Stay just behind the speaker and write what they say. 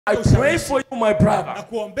I pray for you, my brother. Na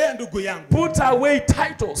kuombea ndugu yangu. Put away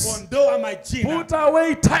titles. Ondoa majina. Put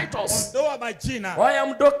away titles. Ondoa majina. I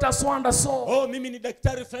am Dr. So and so. Oh, mimi ni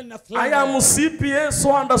daktari fulani na fulani. I am CPA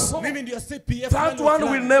so and so. Mimi ndio CPA. That one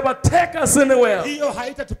will never take us anywhere. Hiyo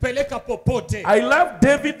haitatupeleka popote. I love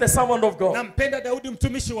David, the servant of God. Nampenda Daudi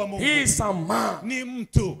mtumishi wa Mungu. He is a man. Ni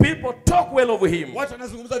mtu. People talk well of him. Watu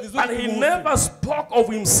wanazungumza vizuri. And he never spoke of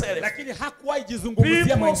himself. Lakini hakuwahi jizungumzia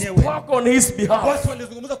People mwenyewe. spoke on his behalf. Watu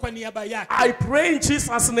walizungumza kwa niaba yake. I pray in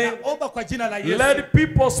Jesus' name. Naomba kwa jina la Yesu. Let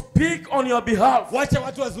people speak on your behalf. Wacha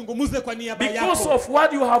watu wazungumze kwa niaba yako. Because of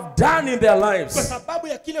what you have done in their Kwa lives. sababu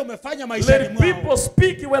ya kile umefanya maishani Let mwao. people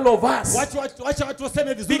speak well of us. Wacha watu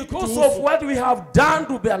waseme vizuri Because kutuhusu. of what we have done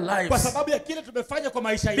to their Kwa lives. sababu ya kile tumefanya kwa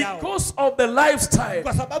maisha yao. Because of the lifestyle.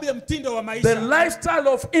 Kwa sababu ya mtindo wa The maisha. lifestyle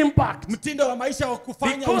of impact. Mtindo wa maisha wa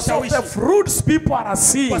kufanya Because of ushawishi. the fruits people are Kwa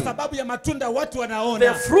seeing. sababu ya matunda watu The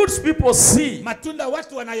wanaona. fruits people see Matunda watu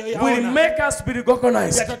will wanayoyaona make us be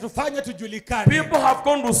recognized. yatatufanya tujulikane. People have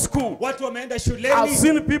gone to school. Watu wameenda I've shuleni.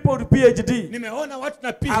 seen people with PhD. Nimeona watu na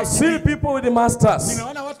I've seen PhD. people with masters.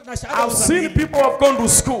 Nimeona watu na shahada I've seen uzamili. people who have gone to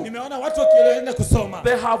school. Nimeona watu wakienda kusoma.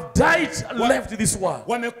 They have died, left this world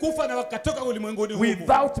Wamekufa na wakatoka ulimwenguni humu.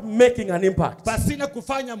 without making an impact. Basina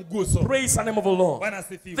kufanya mguso. Praise the name of the Lord. Bwana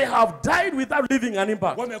asifiwe. They have died without leaving an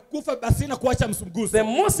impact. Wamekufa basina kuacha mguso. The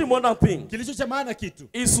most important thing Kilicho cha maana kitu.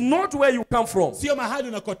 is not where you come from. Sio mahali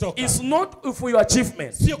unakotoka. It's not for your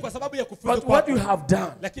achievements. Sio kwa sababu ya kufuzu But what you kwako. have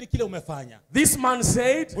done. Lakini kile umefanya. This man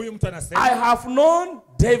said, Huyu mtu anasema, I have known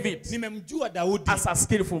David nimemjua Daudi as a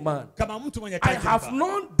skillful man. kama mtu mwenye I tajriba. have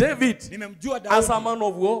known David Nimemjua as a Daudi man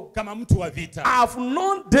of war. kama mtu wa vita. I have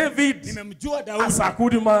known David Nimemjua Daudi as a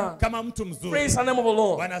good man. kama mtu mzuri. Praise the name of the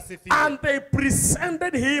Lord. Bwana asifiwe. And they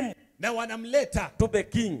presented him Na wanamleta to the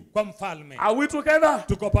king. kwa mfalme. Are we together?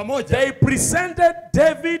 Tuko pamoja. They presented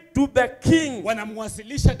David to the king.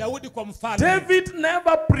 Wanamwasilisha Daudi kwa mfalme. David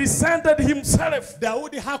never presented himself.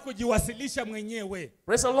 Daudi hakujiwasilisha mwenyewe.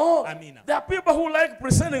 Praise the Lord. Amina. There are people who like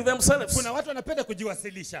presenting themselves. Kuna watu wanapenda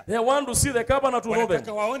kujiwasilisha. They want to see the governor to know them.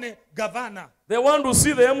 Wanataka waone gavana. They want to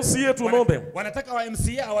see the MCA to know them. Wanataka wa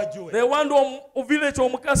MCA awajue. They want the village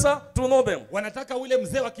of Mukasa to know them. Wanataka ule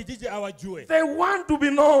mzee wa kijiji awajue. They want to be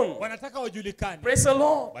known. Wanataka wajulikane. Praise the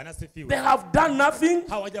Lord. Bwana asifiwe. They have done nothing,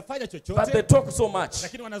 Hawajafanya but they chochote talk so much.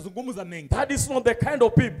 lakini wanazungumza mengi. That is not the kind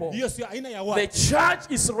of people Hiyo sio aina ya the watu. church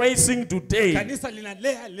is raising today. Kanisa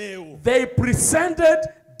linalea leo. They presented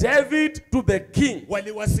David to the king.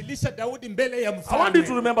 Waliwasilisha Daudi mbele ya I want you to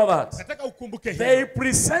mfalme. remember that. Nataka ukumbuke They hilo.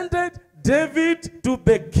 presented David to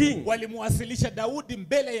the king. Walimwasilisha Daudi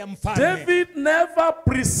mbele ya mfalme. David never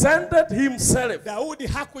presented himself. Daudi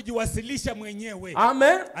hakujiwasilisha mwenyewe.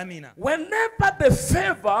 Amen. Amina. Whenever the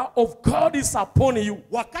favor of God is upon you,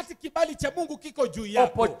 Wakati kibali cha Mungu kiko juu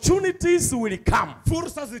yako, opportunities will come.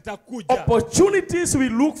 fursa zitakuja. Opportunities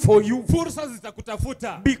will look for you Fursa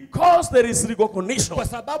zitakutafuta because there is recognition. kwa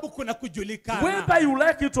sababu kuna kujulikana. Whether you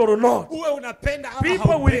like it or not, Uwe unapenda ama people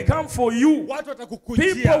will haupendi. come for you. Watu People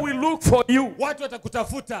watakukujia. will look for you. Watu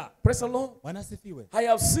watakutafuta. Praise the Lord. Wanasifiwe. I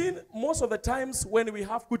have seen most of the times when we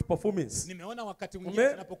have good performance. Nimeona wakati mwingine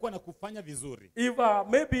Amen. tunapokuwa na kufanya vizuri. If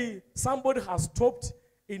maybe somebody has stopped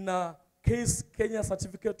in a case Kenya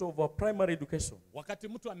certificate of primary education, Wakati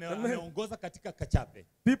mtu ameongoza katika kachape,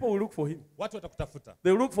 people will look for him. watu watakutafuta.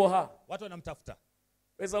 They will look for her. Watu wanamtafuta.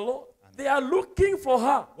 Praise the Lord. They are looking for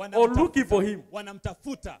her or looking for him.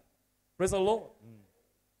 Wanamtafuta. Praise the Lord.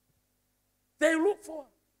 They look for her.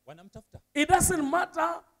 Wanamtafuta. It doesn't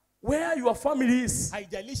matter where your family is.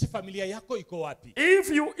 Haijalishi familia yako iko wapi.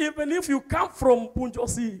 Even if you come from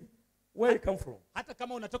Punjosi, where you come from. Hata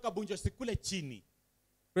kama unatoka Bunjo sikule chini.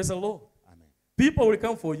 Praise the Lord. Amen. People will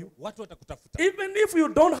come for you. Watu watakutafuta. Even if you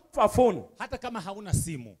don't have a phone, Hata kama hauna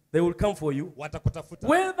simu, they will come for you. watakutafuta.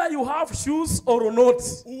 Whether you have shoes or not,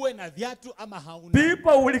 Uwe na viatu ama hauna.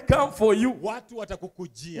 people will come for you. Watu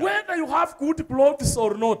watakukujia. Whether you have good clothes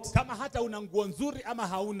or not, Kama hata una nguo nzuri ama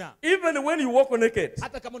hauna. even when you walk naked,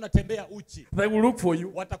 Hata kama unatembea uchi, they will look for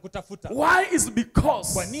you. watakutafuta. Why? Is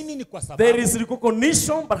because Kwa nini? Ni kwa there sababu is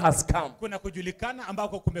recognition that has come. kuna kujulikana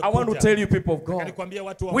ambako I want to kumekuja. tell you, people of God, Nikwambia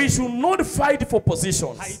watu wa we should not fight for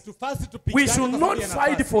positions. haitufasi tupigane We kwa should sababu not ya fight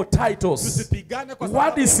nafasi. for titles. Tusipigane kwa What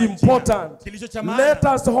sababu ya is majina. important? Kilicho cha Let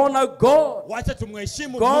maana, us honor God. wacha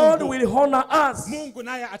tumheshimu God Mungu. will honor us. Mungu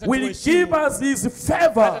naye Will give atatuheshimu. us His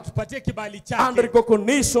favor, Atatupatia kibali and chake.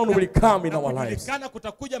 recognition will come in Na our lives. kujulikana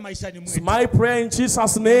kutakuja maishani It's mwetu. my prayer in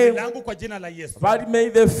Jesus' name Langu kwa jina la Yesu. that may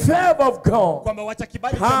the favor of God Kwamba wacha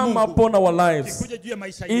kibali cha come Mungu upon our lives kikuje juu ya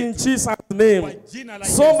maisha in yetu. Jesus' Kwa name, jina la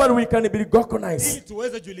so Yesu. that we can be recognized Ili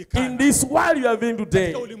tuweze in julikana. this world we are living today,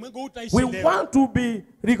 Katika ulimwengu utaishi we leo, want to be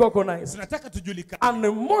recognized. tunataka tujulikane. And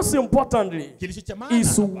most importantly, Kilicho cha maana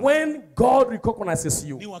is hapa when God recognizes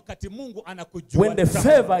you. ni wakati Mungu anakujua. When the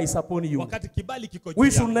favor is upon you. Wakati kibali kiko juu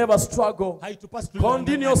We should yako. never struggle. Haitupasi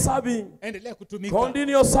Continue serving. Endelea kutumika.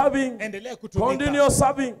 Continue serving. Endelea kutumika. Continue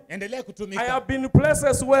serving. Endelea I kutumika. have been in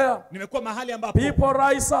places where Nimekuwa mahali ambapo people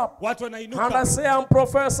rise up watu and I wanainuka. say, I'm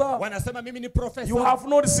professor. Wanasema mimi ni You profesa. have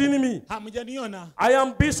not seen me. Hamjaniona. I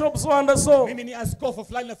am bishop so and so. Mimi ni askofu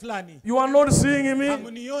fulani na fulani. You are not seeing me.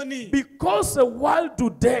 Hamnioni. Because the world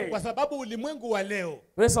today, Kwa sababu ulimwengu wa leo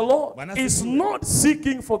praise the Lord, Bwana is asifiwe. not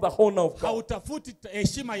seeking for the honor of God. hautafuti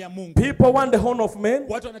heshima ya Mungu. People want the honor of men.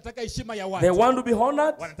 Watu wanataka heshima ya They watu. want to be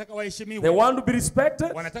honored. Wanataka They waheshimiwe. want to be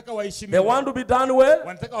respected. Wanataka They waheshimiwe. want to be done well.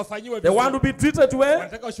 Wanataka wafanyiwe They vizuri. want to be treated well.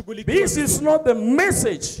 Wanataka washughulikiwe This is vizuri. not the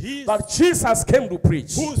message that Jesus came to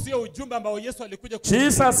preach. Huu sio ujumbe ambao Yesu alikuja kuhubiri.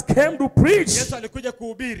 Jesus came to preach Yesu alikuja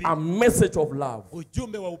kuhubiri a message of love,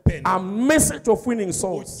 ujumbe wa upendo. a message of winning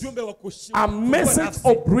souls, Ujumbe wa a message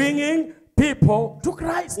of bringing people to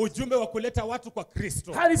Christ. ujumbe wa kuleta watu kwa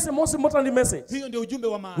Kristo. That is the most important message. Hiyo ndio ujumbe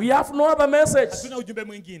wa maana. We have no other message. Hatuna ujumbe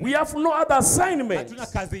mwingine. We have no other assignment. Hatuna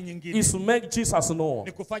kazi nyingine. Is to make Jesus known.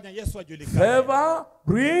 Ni kufanya Yesu ajulikane. Favor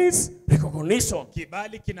brings recognition.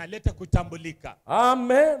 Kibali kinaleta kutambulika.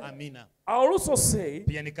 Amen. Amina. I also say,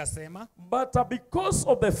 Pia nikasema but because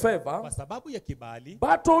of the favor, kwa sababu ya kibali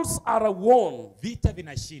battles are won vita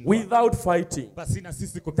vinashindwa without fighting. basi na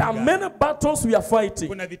sisi There are kupigana. many battles we are fighting.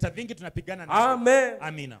 Kuna vita vingi tunapigana navyo. Amen.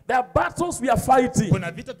 Amina. There are battles we are fighting.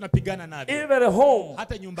 Kuna vita tunapigana navyo. Even a home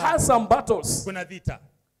Hata nyumbani has some battles. kuna vita.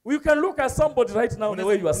 You can look at somebody right now the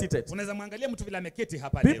way you are seated. Unaweza mwangalia mtu vile ameketi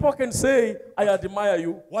hapa People leo. can say, I admire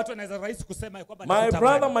you. Watu wanaweza rahisi kusema ya kwamba My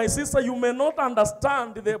nakutamani. brother, my sister, you may not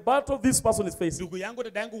understand the battle this person is facing. Ndugu yangu,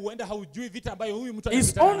 dada yangu, huenda haujui vita ambayo huyu mtu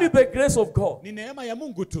It's anapigana only nayo. the grace of God. Ni neema ya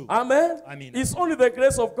Mungu tu. Amen. Amina. It's only the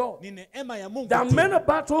grace of God. Ni neema ya Mungu There are tu. many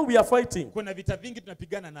battles we are fighting. Kuna vita vingi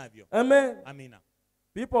tunapigana navyo. Amen. Amina.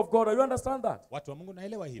 People of God, do you understand that? Watu wa Mungu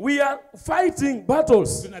naelewa hili. We are fighting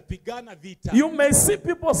battles. Tunapigana vita. You may see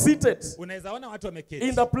people seated Unaweza ona watu in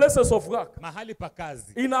wameketi the places of work mahali pa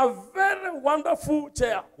kazi. in a very wonderful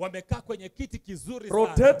chair, Wamekaa kwenye kiti kizuri sana.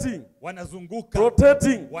 rotating, Wanazunguka.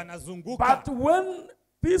 rotating. Wanazunguka. But when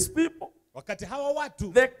these people, Wakati hawa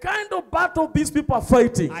watu, the kind of battle these people are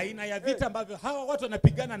fighting, aina ya vita ambavyo hawa watu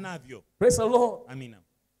wanapigana navyo. praise the Lord. Amina.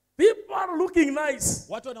 People are looking nice.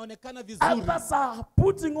 Watu wanaonekana vizuri. Others are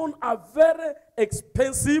putting on a very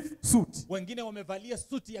expensive suit. Wengine wamevalia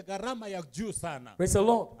suti ya gharama ya juu sana. Praise the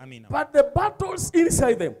Lord. Amina. But the battles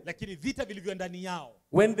inside them, Lakini vita vilivyo ndani yao,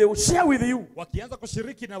 when they will share with you, wakianza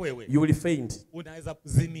kushiriki na wewe, you will faint. unaweza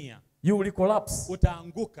kuzimia. You will collapse.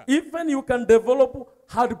 Utaanguka. Even you can develop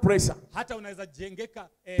hard pressure. Hata unaweza jengeka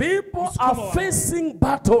People msukumo are wa- facing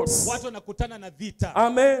battles. Watu wanakutana na vita.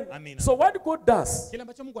 Amen. Amina. So what God does, Kile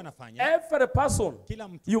ambacho Mungu anafanya, every person, kila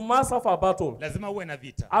mtu you must have a battle. lazima uwe na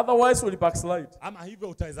vita. Otherwise, you will backslide. Ama hivyo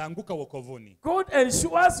utaweza anguka wokovuni. God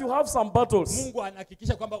ensures you have some battles. Mungu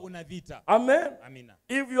anahakikisha kwamba una vita. Amen. Amina.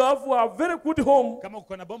 If you have a very good home, Kama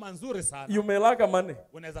uko na boma nzuri sana, you may lack money.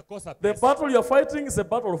 unaweza kosa The pesa. battle you are fighting is a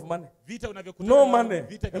battle of money. Vita No unavyokutana money.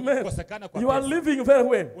 vita vya Amen. kukosekana kwa You are pesa. living very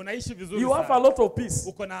well. Unaishi vizuri You have a sana. lot of peace.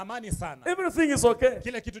 Uko na amani sana. Everything is okay.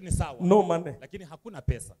 Kila kitu ni sawa. No money. Lakini hakuna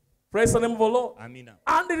pesa. Praise the name of the Lord. Amina.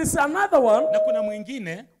 And there is another one. Na kuna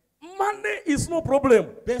mwingine, Money is no problem,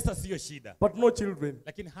 pesa siyo shida, but no children.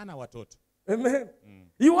 lakini hana watoto. Amen.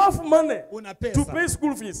 You have money Una to pesa pay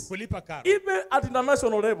school fees, kulipa karo. even at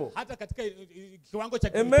international level. Hata katika kiwango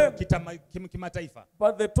cha Amen. kimataifa.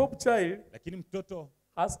 But the top child Lakini mtoto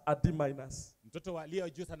has a D minus. mtoto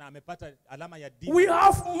aliye juu sana amepata alama ya D. We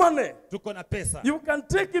have money. Tuko na pesa. You can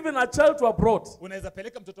take even a child to abroad, Unaweza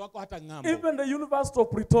peleka mtoto wako hata ng'ambo. even the University of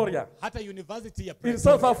Pretoria Hata university ya in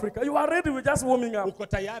South Pretoria. Africa. You are ready, we're just warming up. Uko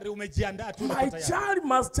tayari, umejiandaa tu. My uko tayari. child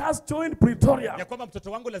must just join Pretoria. Ya kwamba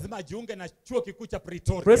mtoto wangu lazima ajiunge na chuo kikuu cha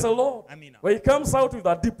Pretoria. Praise the Lord. Amina. When he comes out with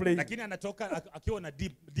a deep plane. Lakini anatoka akiwa na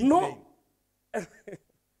deep No. plane.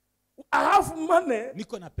 I have money,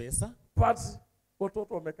 Niko na pesa. but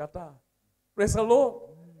watoto wamekataa. Praise the Lord.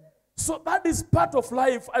 So that is part of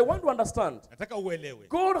life. I want to understand. Nataka uelewe.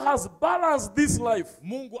 God has balanced this life.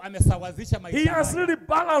 Mungu amesawazisha He maisha has haya. really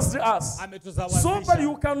balanced us. So that Ametuzawazisha.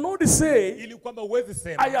 you cannot say, Ili kwamba uwezi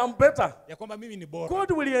sema I am better. ya kwamba mimi ni bora.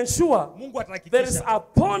 God will ensure Mungu there is atahakikisha a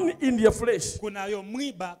thorn in your flesh. kuna hiyo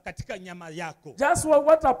mwiba katika nyama yako. Just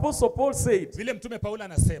what Apostle Paul said. Vile mtume Paulo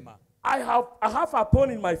anasema I have a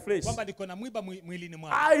thorn in my flesh. kwamba niko na mwiba mwilini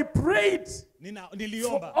mwangu. I prayed for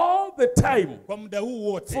niliomba all the time kwa muda huu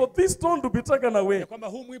wote for this stone to be taken away. ya kwamba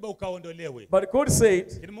huu mwiba ukaondolewe. But God said,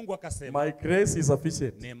 Lakini Mungu akasema, my grace is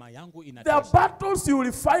sufficient. neema yangu There are inatosha. battles you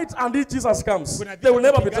will fight until Jesus comes. Kuna They will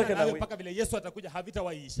vita never be utapigana taken navyo away. mpaka vile Yesu atakuja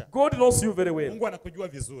havitawaisha. God knows you very well. Mungu anakujua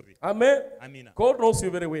vizuri. Amen. Amina. God knows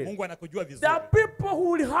you very well. Mungu anakujua There vizuri. are people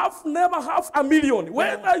who will never have a million,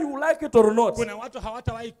 whether you like it or not. Kuna watu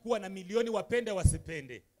hawatawahi kuwa na milioni wapende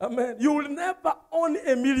wasipende. Amen. You will never own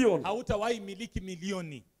a million. Hautawahi miliki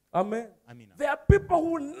milioni. Amen. Amina. There are people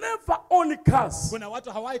who never own cars. Kuna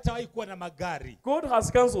watu hawatawahi kuwa na magari. God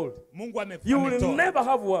has cancelled. Mungu You will ametoa. never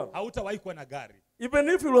have one. Hautawahi kuwa na gari. Even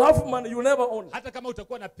if you have money, you never own. Hata kama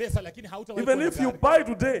utakuwa na pesa lakini hautawahi kuwa Even na if you gari.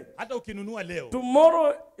 buy today, Hata ukinunua leo,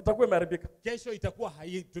 tomorrow itakuwa imeharibika. kesho itakuwa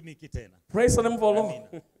haitumiki tena. Praise the name of the Lord.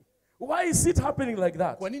 Amina. Why is it happening like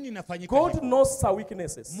that? Kwa nini inafanyika God hivyo? knows our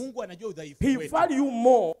weaknesses. Mungu anajua udhaifu He wetu. values you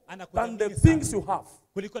more than Anakuthamini the sana things you have.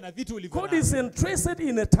 kuliko na vitu ulivyo God is navyo. interested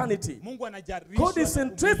in eternity. Mungu anajarishwa God is na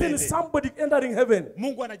interested in umilele. somebody entering heaven.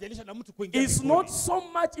 Mungu anajalisha na mtu kuingia He's mbinguni. not so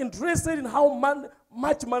much interested in how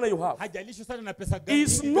much money you have. Hajalishwi sana na pesa gani.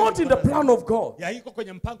 It's nyingi not in the ulivyo plan nazo. of God. Ya iko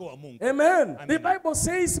kwenye mpango wa Mungu. Amen. The Amen. Bible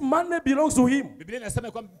says money belongs to him. Biblia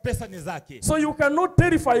inasema kwamba pesa ni zake. So you cannot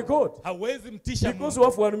terrify God Hawezi mtisha because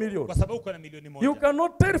Mungu you have 1 million. kwa sababu uko na milioni You moja.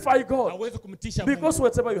 cannot terrify God Hawezi kumtisha because Mungu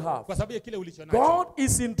whatever you have. kwa sababu ya kile ulicho nacho. God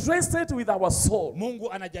is interested with our soul.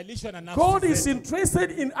 Mungu anajalishwa na nafsi God is zetu.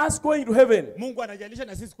 interested in us going to heaven. Mungu anajalisha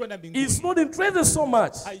na sisi kwenda mbinguni. He's not interested so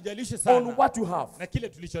much Haijalishi on sana what you have. na kile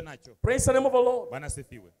tulicho nacho. Praise the name of the Lord. Bwana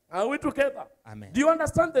sifiwe. Are we together? Amen. Do you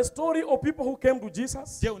understand the story of people who came to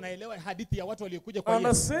Jesus Je, unaelewa hadithi ya watu waliokuja kwa and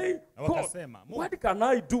Yesu? say, Na God, wakasema, Mungu, what can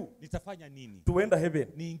I do nitafanya nini to enter heaven?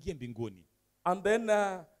 niingie mbinguni? And then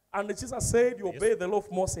and Jesus said, you obey the law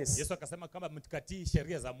of Moses. Yesu akasema kama mtikatii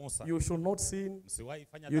sheria za Musa, You should not sin. msiwahi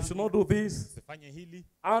fanya You should dhambi, not do this. msifanye hili.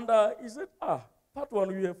 And he said, that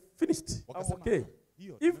one we have finished. I'm Wakasema, okay.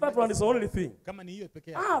 hiyo, If that one is the only thing. kama ni hiyo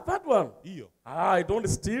peke yake, That one. hiyo, I don't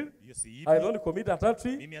steal. hiyo si I ipi, don't commit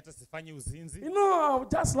adultery. mimi hata sifanyi uzinzi, You know, I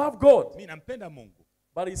just love God. mimi nampenda Mungu.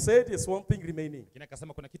 But he said there's one thing remaining. Lakini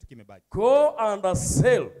akasema kuna kitu kimebaki. Go and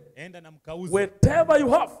sell Enda na mkauze whatever you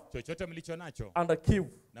have chochote mlicho nacho and give.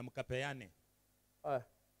 na mkapeane.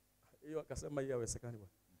 Hiyo akasema hiyo haiwezekani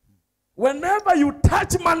bwana. Whenever you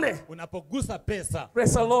touch money, Unapogusa pesa,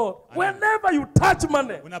 praise the Lord. Amen. Whenever you touch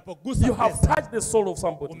money, unapogusa you have pesa, touched the soul of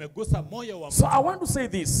somebody. umegusa moyo wa So mtu. I want to say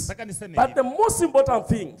this. Nataka niseme But the hivi, most important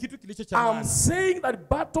thing, kitu kilicho cha I'm maana, saying that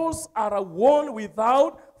battles are won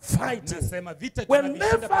without fighting. nasema vita Whenever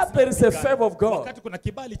tunavishinda pasipo there is a kupigana. favor of God, Wakati kuna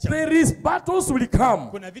kibali cha there is battles will come.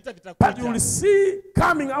 kuna vita But you will vitakuja, see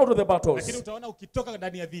coming out of the lakini battles. utaona ukitoka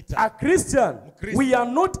ndani ya vita. A Christian, Mkristo. we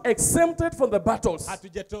are not exempted from the battles.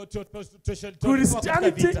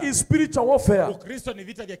 Christianity is spiritual warfare. Ukristo ni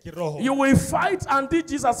vita vya kiroho. You will fight until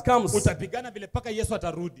Jesus comes. Utapigana vile paka Yesu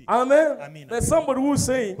atarudi. Amen. Amina. There's somebody who is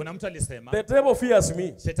saying, Kuna mtu alisema, the devil fears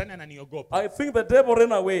me. shetani ananiogopa. I think the devil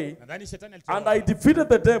ran away Nadhani shetani and I alitoroka. defeated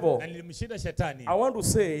the devil. Na nilimshinda shetani. I want to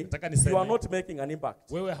say, Nataka niseme, you are not making an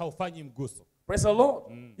impact. wewe haufanyi mguso. Praise the Lord.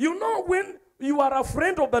 You know, when you are a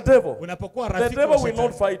friend of the devil, Unapokuwa the rafiki devil wa will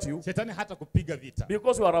not shetani, fight you shetani hata kupiga vita.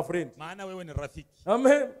 because you are a friend. Maana wewe ni rafiki.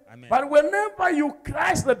 Amen. Amen. But whenever you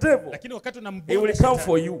crush the devil, Lakini wakati he unambonga will come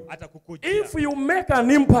for shetani, you. atakukujia. If you make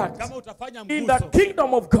an impact Kama utafanya in the mguso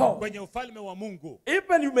kingdom of God, kwenye ufalme wa Mungu,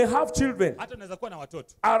 even you may have children, hata unaweza kuwa na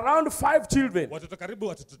watoto. around 5 children, Watoto karibu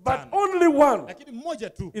watoto but 5. only one Lakini mmoja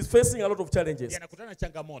tu is facing a lot of challenges. anakutana na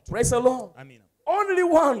changamoto. Praise the Lord. Amina. Only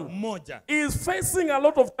one Mmoja is facing a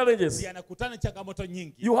lot of challenges. anakutana na changamoto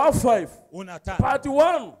nyingi. You have 5, Una 5. but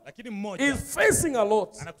one Lakini mmoja is facing a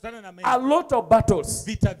lot anakutana na a lot of battles.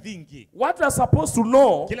 vita vingi. What you are supposed to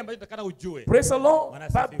know, Kile ambacho utakana ujue praise the Lord,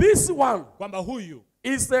 but this one kwamba huyu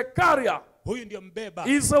is the carrier. ndio mbeba.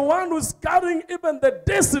 Is the one who's carrying even the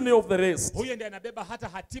destiny of the rest. Huyu ndiye anabeba hata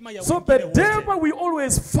hatima ya So wengine the wote. devil will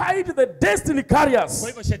always fight the destiny carriers. Kwa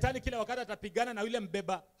hivyo shetani kila wakati atapigana na yule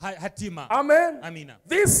mbeba hatima. Amen. Amina.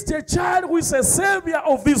 This is the child who is a savior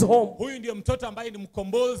of this home. Huyu ndio mtoto ambaye ni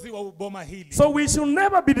mkombozi wa boma hili. So we should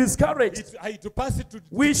never be discouraged. Haitupasi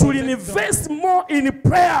We should invest more in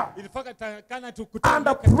prayer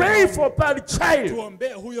and pray for that child.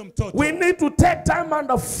 tuombee huyo mtoto. We need to take time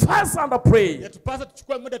and fast and pray. Yatupasa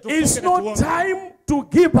tuchukue muda It's tufunge na not tuombe. time to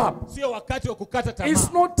give up. Sio wakati wa kukata tamaa.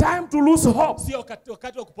 It's not time to lose hope. Sio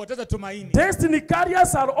wakati wa kupoteza tumaini. Destiny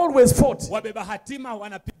carriers are always fought. Wabeba hatima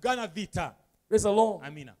wanapigana vita. Praise the Lord.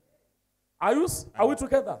 Amina. Are we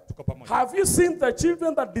together? Tuko pamoja. Have you seen the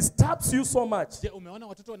children that disturbs you so much? Je, umeona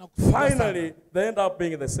watoto wanakusumbua sana? Finally, they end up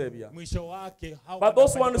being the savior. Mwisho wake hao But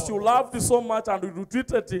those wanafanyika ones you wakovu. loved so much and you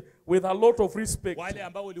treated it with a lot of respect. Wale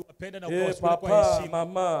ambao uliwapenda na Hey, kuwashukuru kwa papa, heshima.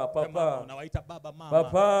 mama, Kama papa, unawaita baba mama.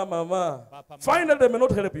 papa, mama. Papa, mama. Finally, they may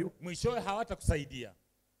not help you. Mwishowe hawatakusaidia.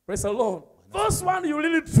 Praise the Lord. Those ones you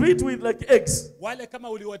really treat with like eggs. Wale kama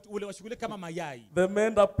uliwashughulikia kama mayai. They may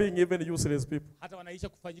end up being even useless people. Hata wanaisha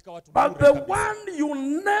kufanyika watu But bure the kabisa. one you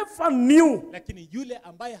never knew, Lakini yule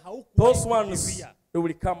ambaye those ones, haukufikiria, they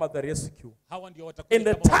will come at the rescue. hawa ndio watakuja In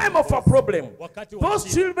the kama time of a wakombozi. problem, Wakati wa those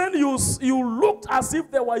shida, children you looked as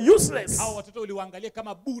if they were useless. hao watoto uliwaangalia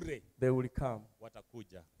kama bure, They will come.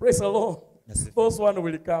 watakuja. Praise the Lord. Nasifu. Those ones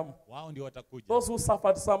will come. Wao ndio watakuja. Those who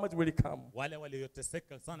suffered so much will come. Wale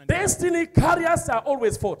walioteseka sana ndio Destiny carriers are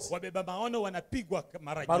always fought. wabeba maono wanapigwa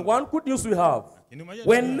mara But nyingi. one good news we have. Lakini unajua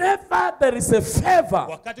Whenever there is a favor,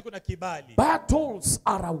 wakati kuna kibali, battles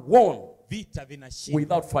are won vita vinashinda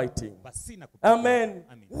without fighting. pasina kupigana. Amen.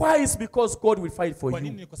 Amen. Why is because God will fight for Kwa you.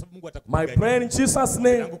 nini? Ni kwa sababu Mungu My atakupigania. prayer in Jesus'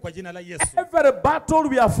 name. Yangu kwa jina la Yesu. Every battle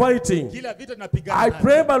we are fighting, Kila vita tunapigana. I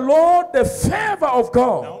pray, my Lord, the favor of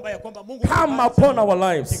God Naomba ya kwamba Mungu come upon our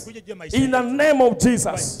lives. ikuje juu ya maisha In the yetu. name of Kwa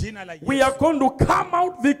Jesus, jina la Yesu. we are going to come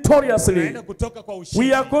out victoriously. Tunaenda kutoka kwa ushindi.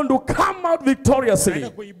 We are going to come out victoriously Tunaenda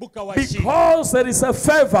kuibuka washindi. because there is a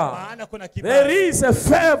favor. Maana kuna There kibali. is a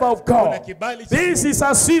favor of Kuna God. kibali cha This Mungu. is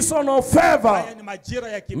a season of favor. Haya ni majira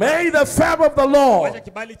ya kibali. May the favor of the Lord Wacha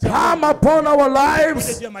kibali cha come Mungu upon our kuje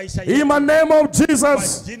lives. juu ya maisha In yetu. the name of Kwa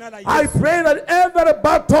Jesus, jina la I Yesu. pray that every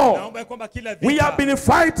battle Naomba ya kwamba kila we vita have been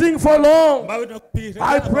fighting for long, ambayo tunapigana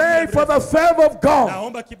I kwa pray muda for mrefu. the favor of God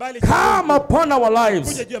Naomba kibali cha come Mungu upon our lives.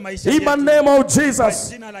 kuje juu ya maisha In the yetu. name of Jesus, Kwa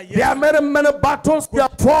jina la Yesu. there are many battles we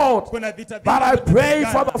have fought, Kuna vita vingi but I ambavyo pray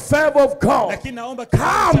for tunapigana. the favor of God Lakini naomba kibali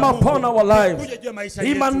come cha Mungu upon our lives. kuje juu ya maisha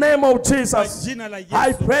In the yetu. name of Kwa Jesus, jina la Yesu.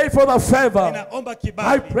 I pray for the favor. Ninaomba I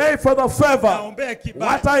kibali. pray for the favor. Naombea kibali.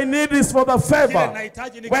 What I need is for the favor.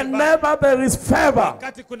 nahitaji ni Whenever there is favor,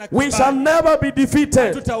 Wakati kuna we kibali, shall never be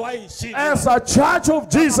defeated. hatutawahi shindwa. As a church of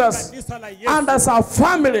Jesus Kanisa la Yesu, and as a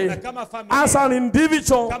family, na kama familia, as an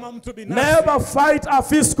individual, kama mtu binafsi, never fight a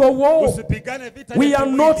physical war. usipigane vita We vya are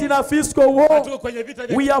kimwili. not in a physical war. Hatuko kwenye vita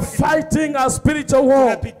vya We are kimwili. fighting a spiritual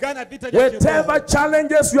war. Tunapigana vita vya Whatever kiroho.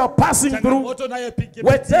 challenges you are passing through, Changamoto unayopitia,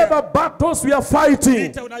 whatever battles we are fighting,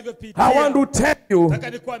 vita unavyopitia, I want to tell you nataka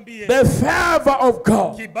nikwambie, the favor of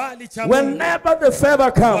God. kibali cha Mungu. Whenever the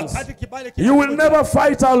favor comes, Wakati kibali you will kinakuja, never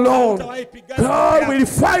fight alone. hutawahi pigana God peke will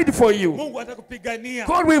yako. fight for you. Mungu atakupigania.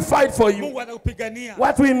 God will fight for you. Mungu atakupigania.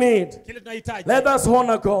 What we need, Kile tunahitaji, let us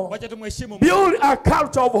honor God. wacha tumheshimu Mungu. Build a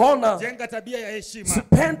culture of honor. Jenga tabia ya heshima.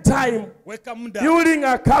 Spend time Weka muda. building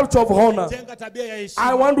a culture of honor. Jenga tabia ya I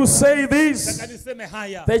heshima. want to say this. Nataka niseme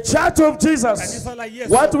haya. The church of Jesus, Kanisa la Yesu.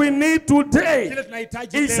 what we need today Kile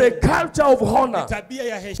tunahitaji is leo a culture of honor. tabia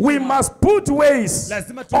ya heshima. We must put ways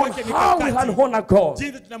Lazima on tuweke how we mikakati. can honor God.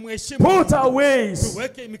 Jinsi tunamheshimu Put Mungu. our ways,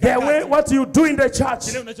 Tuweke the mikakati. way what you do in the church,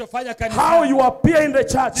 Kile unachofanya how kanisani. you appear in the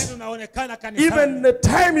church, Jinsi unaonekana even kanisani. the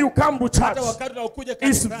time you come to church Hata wakati unaokuja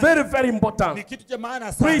is kanisani. very Ni important. kitu cha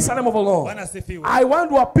maana Praise the sana. name of the Lord. Bwana asifiwe. I want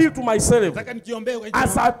to appeal to myself Nataka nijiombee kwa as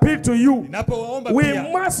jina. I appeal to you. Ninapowaomba We pia.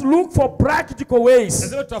 must look for practical ways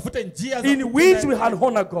Lazima tutafute njia za in which we can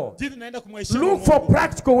honor God. Jinsi tunaenda kumheshimu Look for Mungu.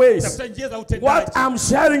 practical ways. Tafuta njia za utendaji. What I'm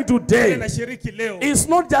sharing Kile today nashiriki leo. is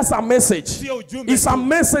not just a message, Sio ujumbe it's a tu.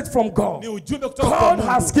 message from God. Ni ujumbe kutoka kwa God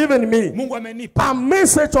has Mungu. given me Mungu amenipa a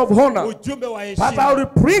message of honor, ujumbe wa but I heshima. will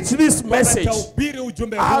preach this message. Nitahubiri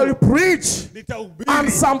ujumbe I will huu. preach, Nitahubiri. and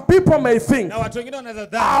some people may think Na watu wengine wanadhani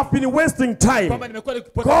I've been wasting time. kwamba nimekuwa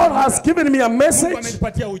nikipoteza God muda. has given me a Mungu message,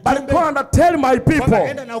 amenipatia but ujumbe. go and tell my Kwamba people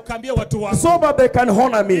enda na ukaambie watu wangu so that they can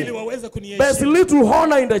honor ili me. waweze There's kuniheshimu. little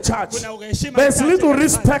honor in the church. Kuna heshima There's chache little kanisani.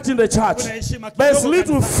 respect in the church. Kuna heshima There's kidogo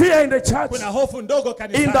little kanisani. fear in the church. Kuna hofu ndogo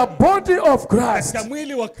kanisani. In the body of Christ, Katika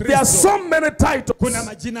mwili wa there are Kristo so many titles. kuna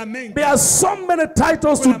majina mengi. There are so many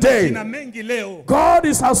titles Kuna today. majina mengi leo. God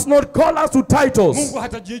has not called us to titles. Mungu He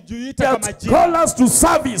hatajiita has kama jina. called us to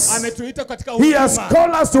service. Ametuita katika He has huduma.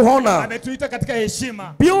 called us to honor. Ametuita katika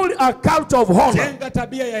heshima. Build a culture of honor. Jenga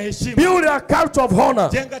tabia ya heshima. Build a culture of honor.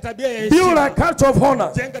 Jenga tabia ya Build a heshima. culture of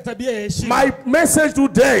honor. Jenga tabia ya heshima. My message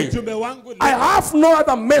today, Ujumbe wangu I leo. have no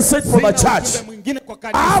other message for the Sina church. ujumbe mwingine mwingine kwa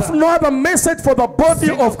I have kanisa. no other message for the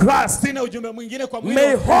body of Christ. Sina ujumbe mwingine kwa mwili May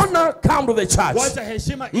wa Kristo. honor come to the church. Wacha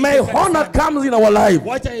heshima ije May kanisani. honor come in our life.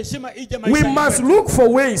 Wacha heshima ije We maishani must mwetu. look for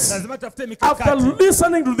ways. Lazima tafute After mikakati.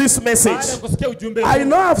 listening to this Baada ya message, kusikia ujumbe I huu,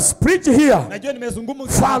 know I've preached here najua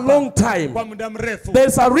nimezungumza for a hapa long time. kwa muda mrefu.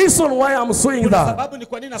 There's a reason why I'm saying Kuna that. sababu ni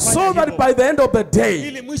kwa nini nafanya So that hivyo. by the end of the day,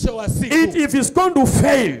 Ili mwisho wa siku if it's going to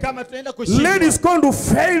fail, kama tunaenda let kushindwa, it's going to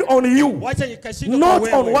fail on you, wacha ikashindwe kwa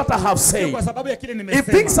not on wewe. what I have Sio said. kwa sababu ya kile If things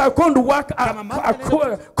nimesema. are going to work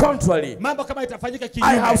contrary, Mambo kama itafanyika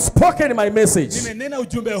I have kinyume, spoken my message. nimenena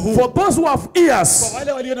ujumbe huu. For those who have Kwa ears,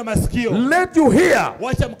 wale walio na masikio, let you hear wacha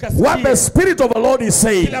what the mkasikie Spirit of the Lord is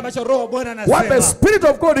saying. kile ambacho Roho wa Bwana What the anasema. Spirit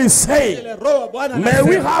of God is saying. Kile Roho wa Bwana May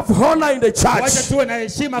we anasema. have honor in the Wacha church. tuwe na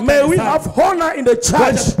heshima May we kanisani. have honor in the Wacha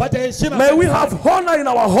church. tupate heshima May we kanisani. have honor in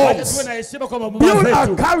our Wacha tuwe homes. na heshima kwa maboma Build a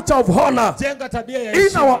zetu. culture of honor Jenga tabia ya in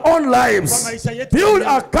heshima our own kwa lives. maisha yetu. Build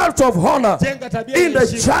a culture of honor Jenga tabia in ya the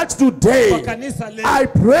heshima church today. kwa kanisa leo. I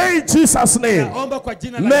pray in Jesus' name. Naomba kwa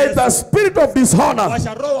jina la May Yesu. the spirit of dishonor,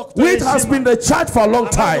 Washa roho wa kutoa which has heshima, been the church for a long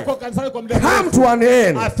ambayo time, yuko kanisani kwa muda come mrefu, to an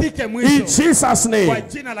end. afike In mwisho Jesus' kwa name.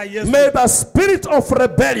 jina la Yesu. May the spirit of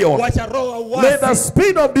rebellion, Wacha roho wa may the uasi,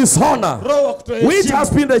 spirit of dishonor, roho wa kutoa which has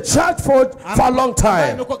heshima been the church for a long ambayo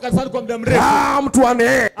time, imekuwa kanisani kwa muda mrefu, come to an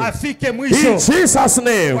end. afike In mwisho Jesus' kwa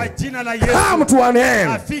name. jina la Come Yesu. to an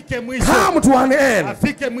end. Afike mwisho, Come to an end.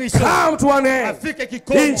 afike mwisho, Come to an end. afike In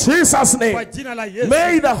kikomo Jesus' kwa name. jina la Yesu.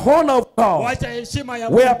 May the honor of God, Wacha heshima ya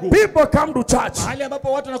where Mungu people come to church, mahali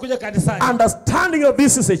ambapo watu wanakuja kanisani understanding that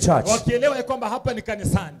this is a church. wakielewa ya kwamba hapa ni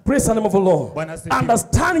kanisani. Praise the name of the Lord. Bwana asifiwe.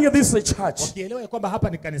 Understanding that this is a church. Wakielewa ya kwamba hapa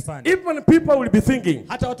ni kanisani. Even people will be thinking,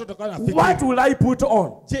 Hata watu watakuwa what wanafikiri, will I put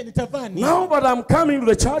on? je, nitavaa nini? Now that I'm coming to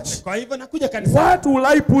the church, Kwa hivyo nakuja kanisani. what will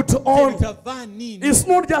I put Je, on? nitavaa nini? It's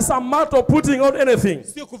not just a matter of putting on anything.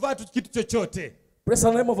 Sio kuvaa tu kitu chochote. Praise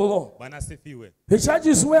the name of the Lord. Bwana asifiwe. The church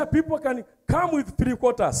is where people can come with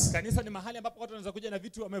 3/4. Kanisa ni mahali ambapo watu wanaweza kuja na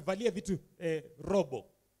vitu, wamevalia vitu robo.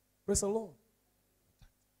 Praise the Lord.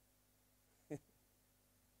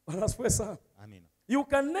 Amina. You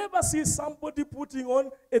can never see somebody putting on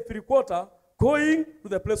a 3/4 going to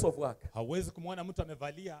the place of work. Hauwezi kumwona mtu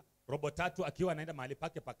amevalia robo tatu akiwa anaenda mahali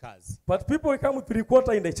pake pa kazi. But people will come with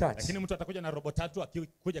 3/4 in the church. Lakini mtu atakuja na robo tatu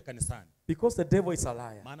akikuja kanisani. Because the devil is a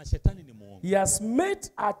liar. Maana shetani ni muongo. He has made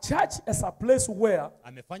a church as a place where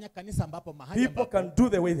Amefanya kanisa ambapo mahali people ambapo can do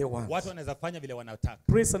the way they want. watu wanaweza fanya vile wanataka.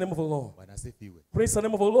 Praise the name of the Lord. Bwana asifiwe. Praise the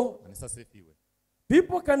name of the Lord. Bwana asifiwe.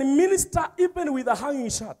 People can minister even with a hanging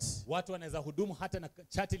shirt. Watu wanaweza hudumu hata na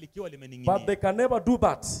chati likiwa But they limening'inia. can never do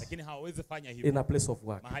that Lakini hawawezi fanya in hivyo a place of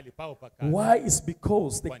work. mahali pao pa kazi. Why? Is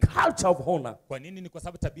because the culture of honor Kwa nini? Ni kwa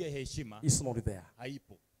sababu tabia ya heshima is not there.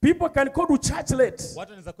 haipo. People can go to church late, Watu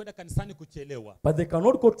wanaweza kwenda kanisani kuchelewa, but they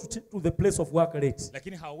cannot go to the place of work late.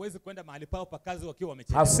 lakini hawawezi kwenda mahali pao pa kazi wakiwa I've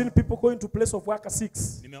wamechelewa. seen people going to place of work at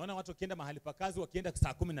 6. Nimeona watu wakienda mahali pa kazi wakienda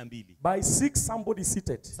saa 12. By 6, somebody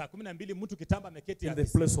seated Saa 12 mtu kitamba ameketi in the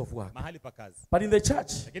afisi, place of work. mahali pa kazi. But in the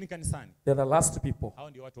church, Lakini kanisani they're the last people hao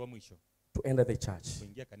ndio watu wa mwisho to enter the church.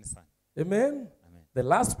 kuingia kanisani. Amen. Amen. The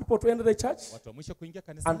last people to enter the church Watu wa mwisho kuingia and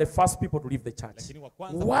kanisani, the first people to leave the church. lakini wa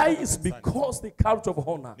kwanza Why? kutoka Is kanisani. because the culture of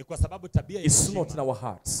honor Ni kwa sababu tabia ya is not in heshima our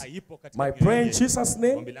hearts. haipo katika My mioyo prayer in yetu. Jesus'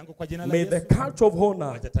 name, Ombi langu kwa jina la may the Yesu, culture of honor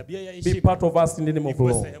wacha tabia ya be heshima part of us in the name of the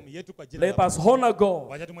ikuwe Lord. sehemu yetu kwa jina Let la us honor God.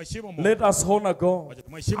 Wacha tumheshimu Mungu. Let us honor God. Wacha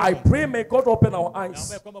tumheshimu I Mungu. pray may God open our Naomba ya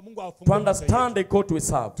eyes kwamba Mungu to afungue macho understand yetu. the God we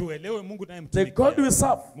serve. Tuelewe Mungu naye The God mtumikia. we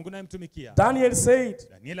serve. Mungu naye mtumikia. Daniel said,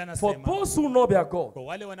 Daniel for anasema those who know their God, kwa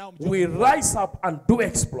wale wanaomjua we Mungu, rise up and do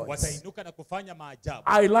exploits. watainuka na kufanya maajabu.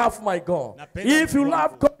 I love my God. Napenda If you Mungu love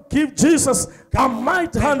wangu. God, give Jesus a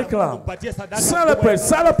mighty hand clap. Mpatie sadaka Celebrate, kubwa.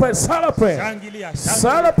 celebrate, celebrate. Shangilia,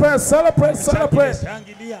 Celebrate, celebrate, celebrate.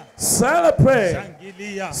 Shangilia, Celebrate,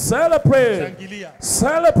 shangilia, celebrate, shangilia,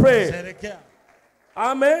 celebrate. sherekea.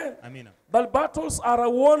 Amen. Amina. But battles are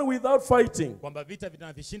won without fighting. Kwamba vita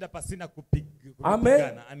vinavishinda pasina Amen.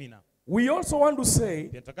 kupigana. Amina. We also want to say,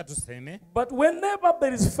 Pia tunataka tuseme but whenever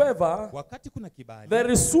there is favor, wakati kuna kibali,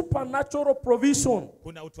 there is supernatural provision.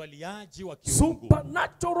 kuna utwaliaji wa kiungu,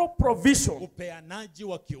 Supernatural provision. upeanaji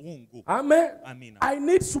wa kiungu. Amen. Amina. I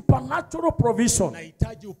need supernatural provision.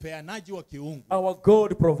 Nahitaji upeanaji wa kiungu. Our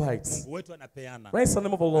God provides. Mungu wetu anapeana. Praise the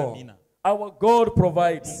name of the Lord. Amina. Our God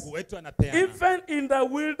provides. Mungu wetu anapeana. Even in the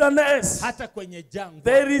wilderness, Hata kwenye jangwa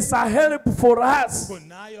there is a help for us.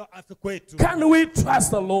 kunayo afya kwetu. Can we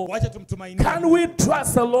trust the Lord? Wacha tumtumainie. Can we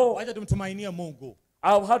trust the Lord? Wacha tumtumainie Mungu.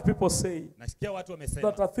 I've heard people say Nasikia watu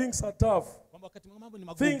wamesema that things are tough. kwamba wakati mambo ni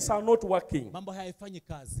magumu, Things are not working. mambo hayafanyi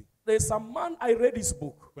kazi. There's a man, I read his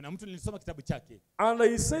book, Kuna mtu nilisoma kitabu chake, and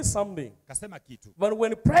he says something. kasema kitu. But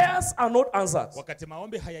when prayers are not answered, Wakati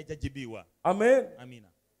maombi hayajajibiwa, amen, amina,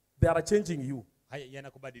 they are changing you.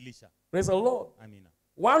 yanakubadilisha. Praise the Lord. Amina.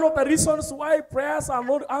 One of the reasons why prayers are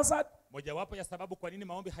not answered, Mojawapo ya sababu kwa nini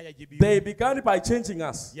maombi hayajibiwi, they began by changing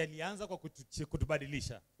us. yalianza kwa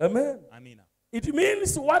kutubadilisha. Amen. Amina. It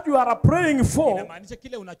means what you are praying for, Inamaanisha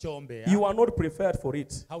kile unachoombea, you are not prepared for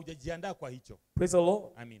it. haujajiandaa kwa hicho. Praise the Lord.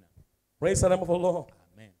 Amina. Praise the name of the Lord.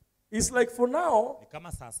 Amen. It's like for now, Ni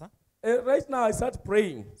kama sasa, right now I start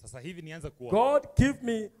praying. sasa hivi nianze kuomba. God, give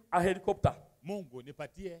me a helicopter. Mungu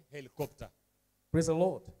nipatie helikopta. Praise the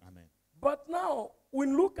Lord. Amen. But now, when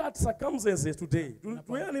we look at circumstances today, do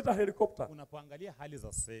we need a helicopter? Unapoangalia hali za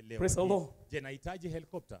leo, Praise the Lord. je, nahitaji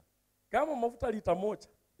helikopta? Kama mafuta lita moja,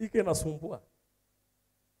 ike inasumbua.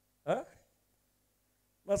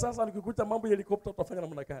 Na sasa nikikuta mambo ya helicopter utafanya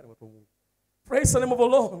namna gani watu wa Mungu? Praise the name of the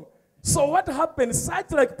Lord. So what happens?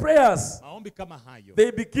 Such like prayers, Maombi kama hayo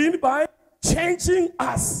they begin by changing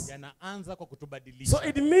us. yanaanza kwa kutubadilisha. So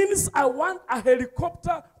it means I want a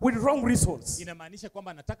helicopter with wrong reasons. Inamaanisha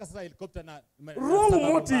kwamba nataka sasa helikopta na Wrong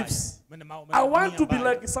motives. I want to be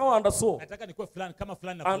like someone and so. Nataka nikuwe fulani kama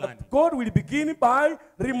fulani na And fulani. God will begin by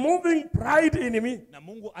removing pride in me. Na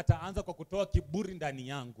Mungu ataanza kwa kutoa kiburi ndani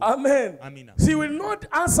yangu. Amen. Amina. He will not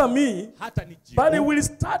answer me, Hata nijibu, but he will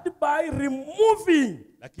start by removing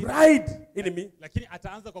pride in me. lakini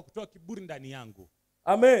ataanza kwa kutoa kiburi ndani yangu.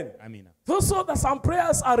 Amen. Amina. So that some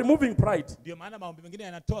prayers are removing pride. Ndio maana maombi mengine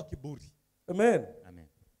yanatoa kiburi. Amen. Amen.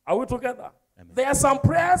 Are we together? Amen. There are some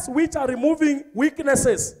prayers which are removing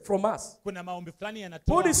weaknesses from us. Kuna maombi fulani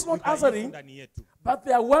yanatoa God is not udhaifu answering, ndani yetu. but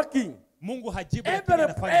they are working. Mungu hajibu, lakini Every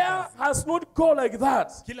anafanya prayer kazi. has not gone like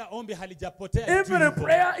that. Kila ombi halijapotea Every hivyo.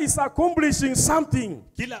 prayer is accomplishing something,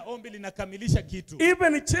 Kila ombi linakamilisha kitu.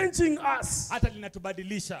 even changing us. Hata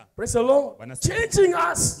linatubadilisha. Praise the Lord. Changing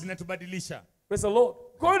us. Linatubadilisha. Praise the Lord.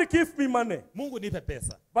 God give me money, Mungu nipe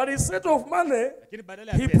pesa. but instead of money, Lakini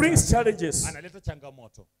badala ya he pesa, brings challenges. analeta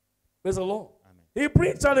changamoto. Praise the Lord. Amen. He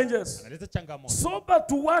brings challenges Analeta changamoto. so that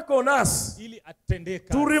to work on us, Ili atendee to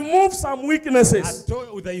kazi. remove some weaknesses. Atoe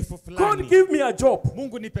udhaifu God fulani. give me a job,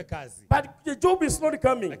 Mungu nipe kazi. but the job is not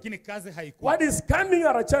coming. Lakini kazi haikuwa. What is coming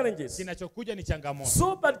are challenges. Kinachokuja ni changamoto.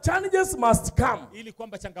 So that challenges must come Ili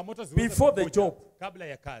kwamba changamoto ziweze before the kukuja job. kabla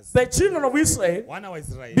ya kazi. The children of Israel, Wana wa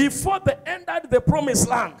Israeli before they entered the promised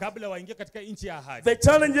land, kabla waingie katika nchi ya ahadi, the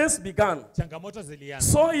challenges began. changamoto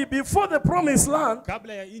zilianza. So before the promised land,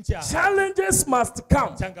 Kabla ya nchi ya ahadi, challenges must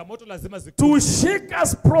come changamoto lazima to shake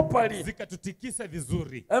us properly. zikatutikise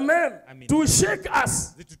vizuri. Amen. Amen. To shake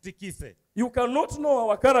us. Zitutikise. You cannot know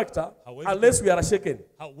our character Hawezi unless we are shaken.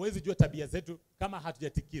 Hauwezi jua tabia zetu kama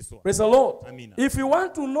hatujatikiswa. Praise the Lord. Amina. If you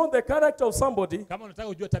want to know the character of somebody, Kama unataka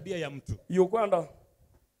kujua tabia ya mtu, you go and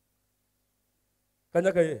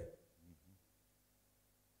kanyaka ye.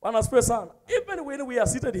 Wanasifiwe sana. Even when we are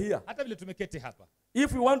seated here, hata vile tumeketi hapa,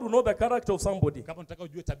 if you want to know the character of somebody, kama unataka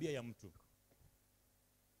kujua tabia ya mtu,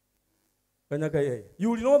 kanyaka ye.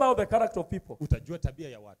 You will know now the character of people. utajua tabia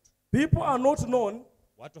ya watu. People are not known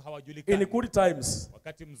Watu in hawajulikani good times,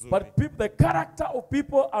 wakati mzuri, but the character of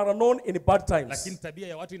people are known in bad lakini times. tabia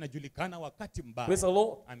ya watu inajulikana wakati mbaya. Praise the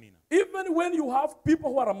Lord. Amina. Even when you have people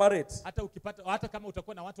who are married, Hata kama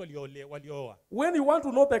utakuwa na watu waliooa, when you want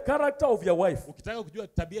to know the character of your wife, ukitaka kujua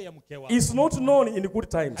tabia ya mke wako, it's not known in good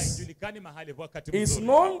times. haijulikani mahali wakati It's mzuri.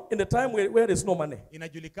 known in the time where there's no money.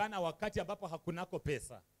 Inajulikana wakati ambapo hakunako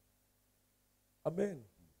pesa. Amen.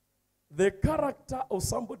 The character of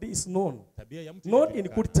somebody is known Tabia ya mtu not in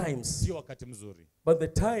inajulikana, good times, sio wakati mzuri, but the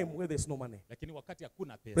time where there's no money. lakini wakati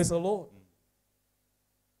hakuna pesa. Praise the Lord.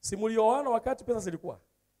 Simulioana wakati pesa zilikuwa.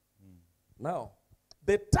 Now,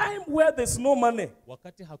 the time where there's no money,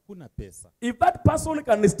 Wakati hakuna pesa, if that person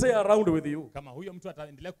can stay around with you, kama huyo mtu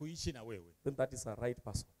ataendelea kuishi na wewe, then that is a right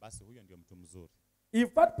person. basi huyo ndio mtu mzuri.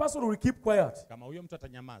 If that person will keep quiet, Kama huyo mtu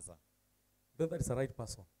atanyamaza, then that is a right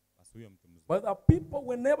person. basi huyo mtu mzuri. But the people,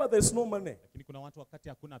 whenever there's no money, Lakini kuna watu wakati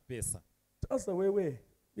hakuna pesa, sasa wewe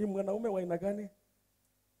ni mwanaume wa aina gani?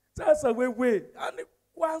 Sasa wewe, yani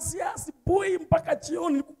kuanzia asubuhi mpaka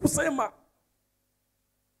jioni kukusema.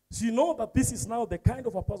 So you know that this is now the kind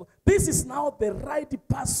of a person. This is now the right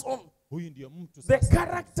person. huyu ndio mtu The sasa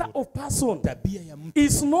character mzuri. of person Tabia ya mtu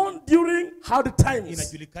is known during hard times.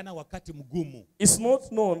 inajulikana wakati mgumu, It's not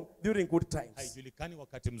known during good times. haijulikani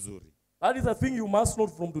wakati mzuri. That is the thing you must know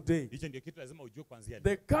from today. Hicho ndio kitu lazima ujue kuanzia leo.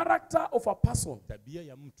 The character of a person Tabia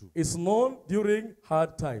ya mtu is known during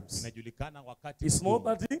hard times. inajulikana wakati It's not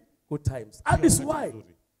mgumu, that in good times. sio That is wakati why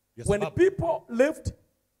mzuri.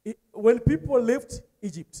 When people left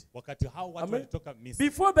Egypt, wakati hao watu walitoka Misri,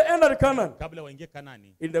 before they entered Canaan, kabla waingie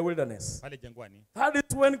Kanani, in the wilderness, pale jangwani, that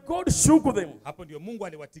is when God shook them. hapo ndio Mungu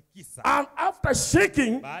aliwatikisa. And after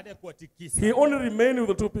shaking, Baada ya kuwatikisa, he only remained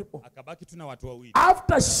with the 2 people. akabaki tu na watu wawili.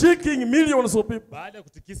 After shaking millions of people, Baada ya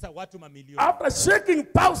kutikisa watu mamilioni, after shaking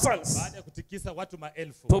thousands, baada ya kutikisa watu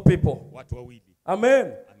maelfu, 2 people. watu wawili.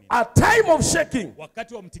 Amen. A time of shaking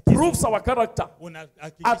Wakati wa mtikiso proves our character. A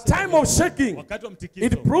unahakikisha time of shaking, wakati wa mtikiso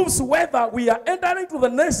it proves whether we are entering to the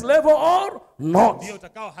next level or not. ndio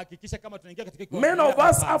utakao hakikisha kama tunaingia katika Many of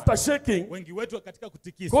us after shaking, wengi wetu katika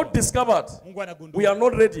kutikiswa, God discovered Mungu anagundua we are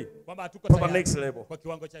not ready kwamba hatuko for the tayari next level. kwa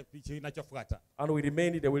kiwango cha kinachofuata, And we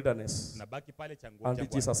remain in the wilderness tunabaki pale jangwani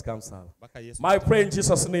until Jesus comes out. mpaka Yesu. My prayer in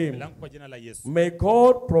Jesus' name, Langu kwa jina la Yesu, may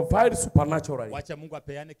God provide supernaturally, wacha Mungu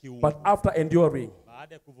apeane kiungo but after enduring,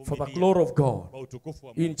 baada ya for the kuvumilia glory of God. kwa utukufu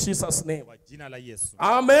wa Mungu, In Jesus' name. kwa jina la Yesu.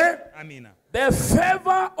 Amen. Amina. The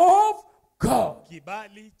favor of God.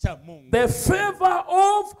 Kibali cha Mungu, The favor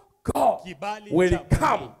of God kibali will cha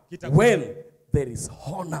come Mungu kitakuja when there is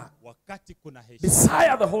honor. wakati kuna heshima.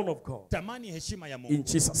 Desire the honor of God. Tamani heshima ya Mungu In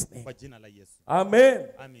Jesus' name. kwa jina la Yesu. Amen.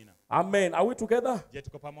 Amina. Amen. Are we together? Je,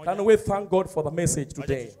 tuko pamoja? Can we thank God for the message Wacha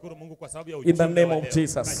today? tushukuru Mungu kwa sababu ya In the ujumbe name wa of leo.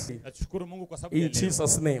 Jesus. Na tushukuru Mungu kwa sababu ya In leo.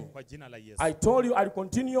 Jesus' name. Kwa jina la Yesu. I told you I'll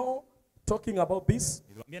continue talking about this.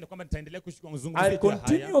 Niliwaambia ni kwamba nitaendelea kuzungumzia I'll haya.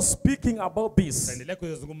 continue speaking about this. Nitaendelea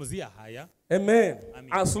kuzungumzia haya. Amen.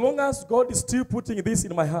 Amen. As long as God is still putting this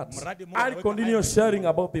in my heart, Mradi Mungu I'll anaweka continue haya sharing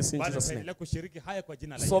about this in bado Jesus' name. nitaendelea kushiriki haya kwa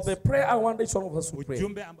jina la So Yesu. the prayer I want each one of us to pray.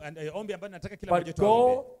 Ujumbe ombi ambao nataka kila mmoja But wetu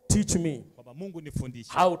aombe. God, teach me Kwamba Mungu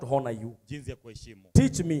nifundishe how to honor you. jinsi ya kuheshimu.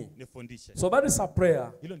 Teach me. Nifundishe. So that is a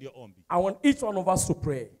prayer. Hilo ndio ombi. I want each one of us to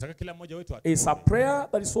pray. Nataka kila mmoja wetu It's a atuombe. prayer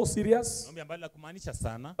that is so serious. Ombi ambalo la kumaanisha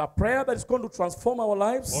sana. A prayer that is going to transform our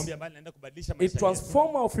lives. Ombi ambalo linaenda kubadilisha It maisha yetu.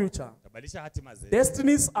 transforms our future. Kubadilisha hatima zetu.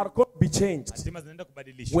 Destinies are going to be changed Hatima zinaenda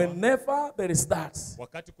kubadilishwa. whenever there is that.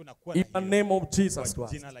 Wakati kuna kuwa In na the hiyo. name of Jesus Kwa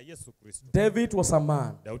Christ. jina la Yesu Kristo. David was a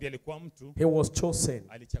man. Daudi alikuwa mtu, He was chosen.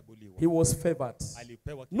 alichaguliwa. He was favored.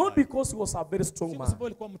 Alipewa Not kibali. because he was a very strong Sio kwa man. sababu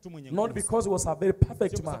alikuwa mtu mwenye Not nguvu. because he was a very Sio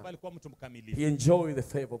perfect kwa sababu man. alikuwa mtu mkamilifu. He enjoyed the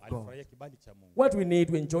favor of God. Alifurahia kibali cha Mungu. What we need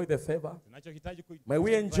to enjoy the favor. Tunachohitaji May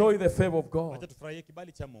we enjoy the favor of God. Wacha tufurahie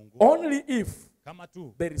kibali cha Mungu. Only if Kama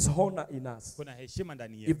tu there is honor in us. kuna heshima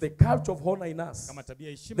ndani If yetu. the culture of honor in us. Kama tabia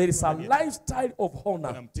ya heshima There is a ndani yetu. lifestyle of Kuna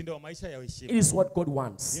honor. mtindo wa maisha ya heshima. It is what God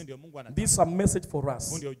wants. Hiyo ndio Mungu anataka. This is a message for Huu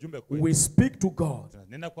us. ndio ujumbe kwetu. We speak to God.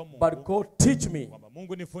 Tunanena kwa Mungu. But God, teach me Kwamba Mungu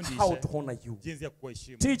how nifundishe to honor you. jinsi ya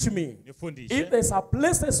kuheshimu. Teach me. If Nifundishe there's a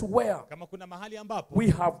places where kama kuna mahali ambapo we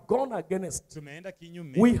have gone against, tumeenda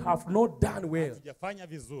kinyume, we have not done well. hatujafanya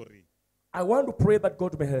vizuri. I want to pray that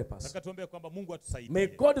God may help us. Nataka tuombe kwamba Mungu May atusaidie.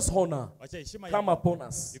 God's honor Wacha heshima come ya upon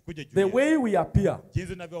us. ikuje juu The yetu. way we appear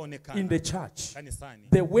Jinsi tunavyoonekana in the church, kanisani.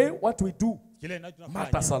 the way what we do Kile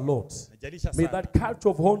matters a tunachofanya lot. najalisha May sana. that culture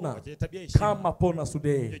of honor Wacha tabia ya heshima come upon us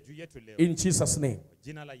ikuje today. juu yetu leo. In Jesus' name. Kwa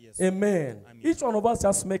jina la Yesu. Amen. Amen. Each one of us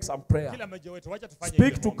just make some prayer. Kila mmoja wetu wacha tufanye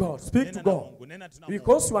Speak hivyo to Mungu. God. Speak Nena to na God. Mungu, nena tuna Mungu.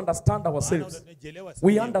 Because we understand Maana ourselves. tunajielewa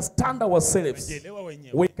We sisi. understand ourselves. Tunajielewa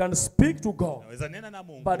wenyewe. We can speak to God. Naweza nena na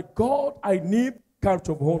Mungu. But God, I need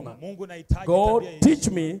culture of honor. Mungu nahitaji God, tabia ya teach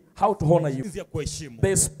heshima. me how to honor you. Jinsi ya kuheshimu.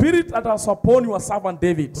 The spirit that was upon your servant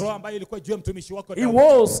David, Roho ambayo ilikuwa juu ya mtumishi wako he Daudi.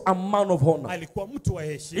 was a man of honor. Alikuwa mtu wa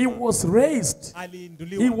He heshima. was raised. He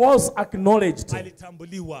Aliinuliwa. was acknowledged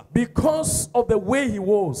Alitambuliwa because of the way he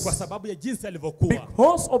kwa was, sababu ya jinsi alivyokuwa.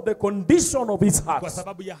 because of the condition of his Kwa heart.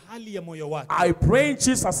 sababu ya hali ya moyo wake. I pray in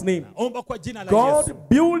Jesus' name, Omba kwa jina la God, Yesu.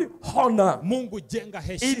 build honor Mungu jenga in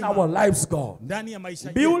heshima our lives, God. ndani ya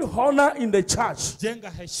maisha Build yetu. honor in the church Jenga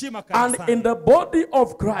heshima and kanisani in the body of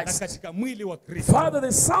na Christ. katika mwili wa Kristo. Father,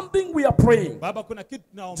 there's something we are praying. Baba, kuna kitu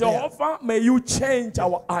tunaombea. Jehovah, may you change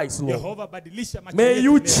our eyes, Lord. Yehova, badilisha macho May yetu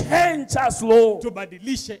you leo. change us, Lord.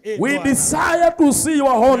 Tubadilishe We Bwana. desire to see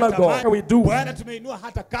your honor, God. We do. Bwana, tumeinua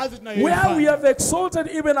hata kazi Where we tunayoifanya. have exalted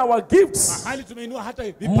even our gifts Mahali tumeinua hata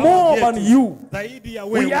more vipawa than vyetu you. zaidi ya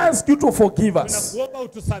We wewe. ask you to forgive us. Tunakuomba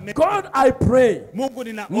utusamehe. God, I pray, Mungu,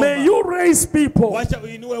 may ninaomba you raise people. wacha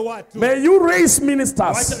uinue watu. May you raise Wacha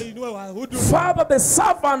ministers. uinue wahudumu. Father, the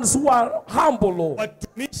servants who are humble, Lord,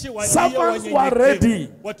 Watumishi walio servants who are wanyenyekevu. ready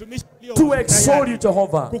Watumishi walio to exalt you, tayari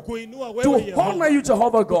Jehovah, kukuinua wewe to Yehova. honor you,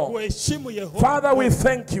 Jehovah God. Kuheshimu Yehova. Father, we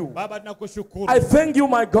thank you. Baba, nakushukuru. I thank you,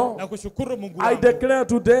 my God. Nakushukuru Mungu I wangu. declare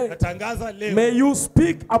today, Natangaza leo. may you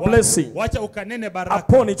speak a blessing Wacha ukanene baraka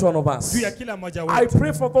upon each one of us. juu ya kila mmoja I wetu.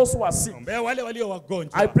 pray for those who are sick. Naombea wale walio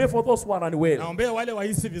wagonjwa. I pray for those who are unwell. Naombea wale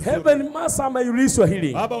wahisi vizuri. Heaven, Master, may you release your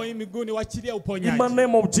healing. Baba wa mbinguni, waachilia uponyaji. uponyaji. In the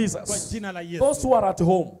name of Kwa Jesus. jina la Yesu. Those who are at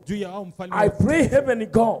home, Juu ya hao mfalme I wa pray, Heavenly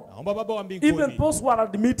God, naomba Baba wa mbinguni. even those who are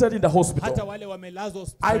admitted in the Hata hospital, wale wamelazwa I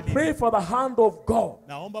hospitalini. pray for the hand of God.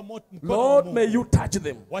 Naomba mkono wa Lord, Mungu. may you touch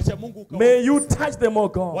them. Wacha Mungu May you touch them, oh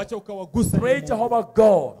God. wacha ukawagusa. Pray, Mungu. Jehovah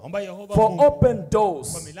God, Naomba Yehova for Mungu. open Kwa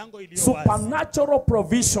doors, milango iliyo wazi. supernatural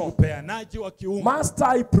provision. Upeanaji wa kiungu. Master,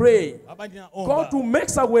 I pray, Baba ninaomba. God, who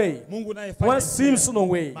makes a way Mungu anayefanya where njia. seems no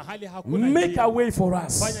way. Mahali hakuna Make njia. a way for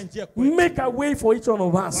us. Fanya njia kwetu. Make a way for each one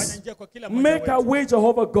of Fanya us. njia kwa kila mmoja Make a wetu. way,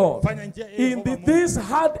 Jehovah God. Fanya njia In Yehova Mungu. these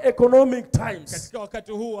hard economic times, Katika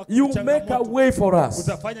wakati huu wa you make a changamoto, way for us.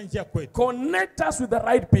 utafanya njia kwetu. Connect us with the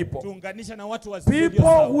right people. Tuunganisha na watu wazuri People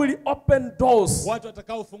sawa. who will open doors, Watu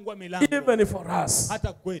watakaofungua milango even for us.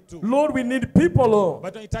 hata kwetu. Lord, we need people, Lord, Bado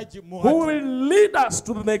tunahitaji who will lead us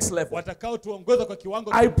to the next level. watakao tuongoza kwa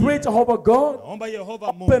kiwango I pray, Jehovah God, Naomba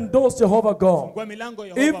Yehova Mungu. open doors, Jehovah God, Fungua milango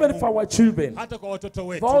Yehova even Mungu. for our children, Hata kwa watoto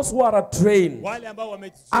wetu. those who are trained Wale ambao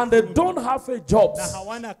and they don't have a na jobs.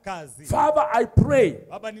 hawana kazi. Father, I pray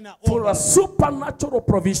Baba for ninaomba a supernatural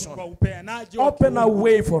provision. kwa upeanaji wa Open a kiungu.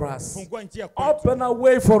 way for us. Fungua njia kwetu. Open a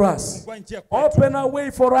way for us. Fungua njia kwetu. Open a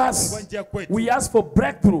way for Fungua us. njia kwetu. We ask for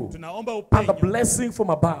breakthrough Tunaomba and a upenyo blessing from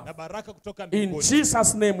above. na baraka kutoka In mbinguni.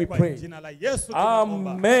 Jesus' name we Kwa pray. jina la Yesu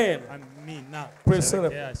tunaomba. Amen. Amina. Praise the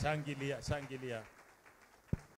Lord. Shangilia, shangilia.